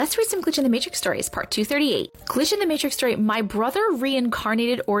Let's read some Glitch in the Matrix stories, part 238. Glitch in the Matrix story, my brother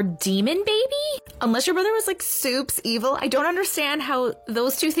reincarnated or demon baby? Unless your brother was like soups evil, I don't understand how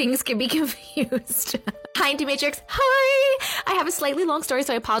those two things can be confused. Hi, Auntie Matrix. Hi! I have a slightly long story,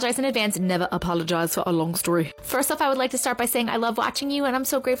 so I apologize in advance. Never apologize for a long story. First off, I would like to start by saying I love watching you, and I'm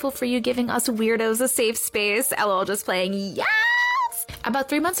so grateful for you giving us weirdos a safe space. LOL, just playing. Yes! About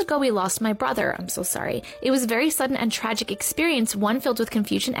 3 months ago, we lost my brother. I'm so sorry. It was a very sudden and tragic experience, one filled with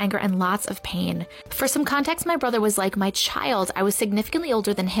confusion, anger, and lots of pain. For some context, my brother was like my child. I was significantly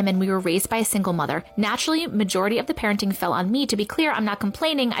older than him, and we were raised by a single mother. Naturally, majority of the parenting fell on me. To be clear, I'm not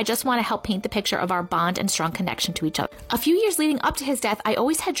complaining. I just want to help paint the picture of our bond and strong connection to each other. A few years leading up to his death, I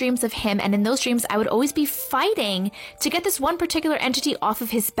always had dreams of him, and in those dreams, I would always be fighting to get this one particular entity off of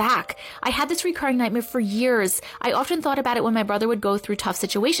his back. I had this recurring nightmare for years. I often thought about it when my brother would go through tough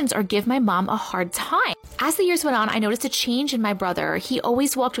situations or give my mom a hard time. As the years went on, I noticed a change in my brother. He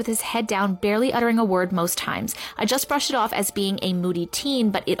always walked with his head down, barely uttering a word most times. I just brushed it off as being a moody teen,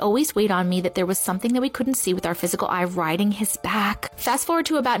 but it always weighed on me that there was something that we couldn't see with our physical eye riding his back. Fast forward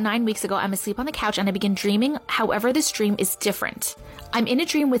to about 9 weeks ago, I'm asleep on the couch and I begin dreaming. However, this dream is different. I'm in a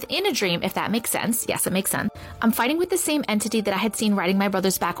dream within a dream, if that makes sense. Yes, it makes sense. I'm fighting with the same entity that I had seen riding my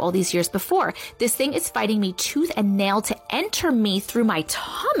brother's back all these years before. This thing is fighting me tooth and nail to enter me through my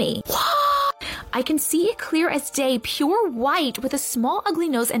tummy. I can see it clear as day, pure white with a small ugly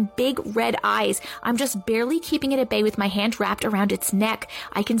nose and big red eyes. I'm just barely keeping it at bay with my hand wrapped around its neck.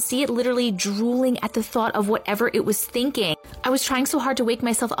 I can see it literally drooling at the thought of whatever it was thinking. I was trying so hard to wake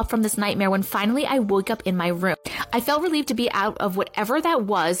myself up from this nightmare when finally I woke up in my room. I felt relieved to be out of whatever that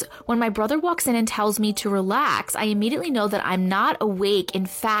was. When my brother walks in and tells me to relax, I immediately know that I'm not awake, in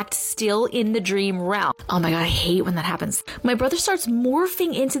fact, still in the dream realm. Oh my God, I hate when that happens. My brother starts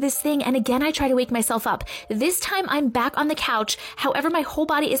morphing into this thing, and again I try to wake myself up. This time I'm back on the couch. However, my whole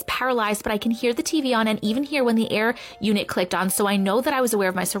body is paralyzed, but I can hear the TV on and even hear when the air unit clicked on, so I know that I was aware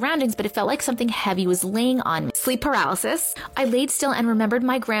of my surroundings, but it felt like something heavy was laying on me. Sleep paralysis. I laid still and remembered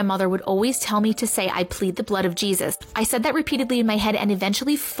my grandmother would always tell me to say, I plead the blood of Jesus. I said that repeatedly in my head and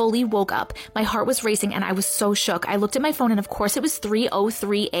eventually fully woke up. My heart was racing and I was so shook. I looked at my phone and of course it was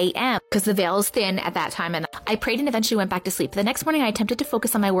 3:03 a.m. because the veil is thin at that time, and I prayed and eventually went back to sleep. The next morning I attempted to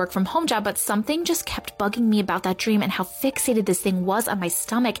focus on my work from home job, but something just kept bugging me about that dream and how fixated this thing was on my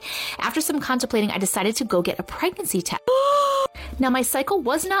stomach. After some contemplating, I decided to go get a pregnancy test. Now, my cycle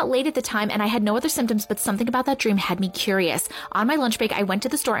was not late at the time and I had no other symptoms, but something about that dream had me curious. On my lunch break, I went to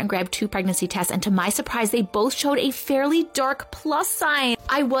the store and grabbed 2 pregnancy tests, and to my surprise, they both showed a fairly dark plus sign.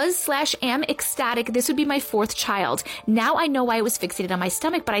 I was/am ecstatic. This would be my 4th child. Now I know why it was fixated on my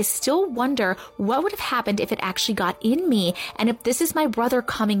stomach, but I still wonder what would have happened if it actually got in me, and if this is my brother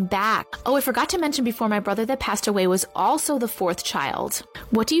coming back. Oh, I forgot to mention before, my brother that passed away was also the 4th child.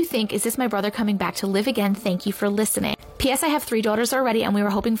 What do you think? Is this my brother coming back to live again? Thank you for listening. P.S. I have 3 daughters already, and we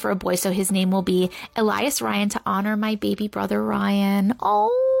were hoping for a boy, so his name will be Elias Ryan to honor my baby brother Ryan. Oh.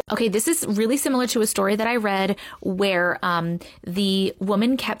 Okay, this is really similar to a story that I read where the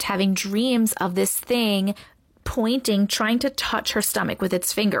woman kept having dreams of this thing pointing, trying to touch her stomach with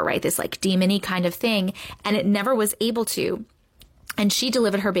its finger, right? This like demon-y kind of thing, and it never was able to. And she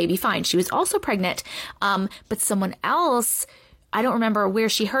delivered her baby fine. She was also pregnant, but someone else, I don't remember where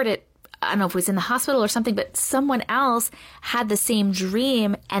she heard it, I don't know if it was in the hospital or something, but someone else had the same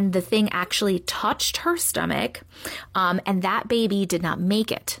dream and the thing actually touched her stomach, and that baby did not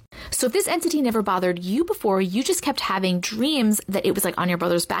make it. So if this entity never bothered you before, you just kept having dreams that it was like on your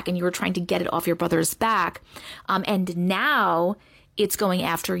brother's back and you were trying to get it off your brother's back, and now it's going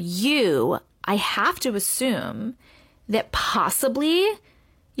after you, I have to assume that possibly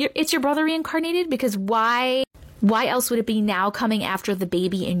it's your brother reincarnated, because why else would it be now coming after the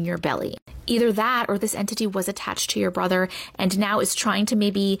baby in your belly? Either that or this entity was attached to your brother and now is trying to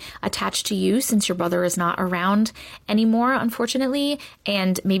maybe attach to you since your brother is not around anymore, unfortunately.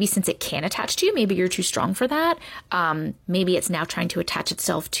 And maybe since it can attach to you, maybe you're too strong for that. Maybe it's now trying to attach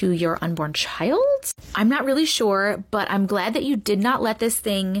itself to your unborn child. I'm not really sure, but I'm glad that you did not let this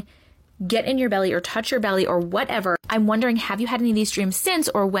thing get in your belly or touch your belly or whatever. I'm wondering, have you had any of these dreams since,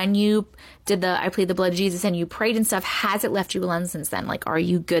 or when you did I plead the blood of Jesus and you prayed and stuff, has it left you alone since then? Like, are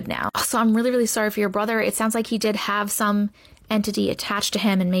you good now? So I'm really, really sorry for your brother. It sounds like he did have some entity attached to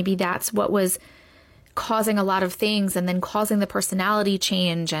him, and maybe that's what was causing a lot of things and then causing the personality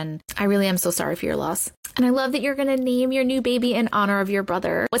change. And I really am so sorry for your loss. And I love that you're going to name your new baby in honor of your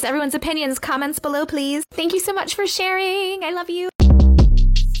brother. What's everyone's opinions? Comments below, please. Thank you so much for sharing. I love you.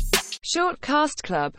 Shortcast Club.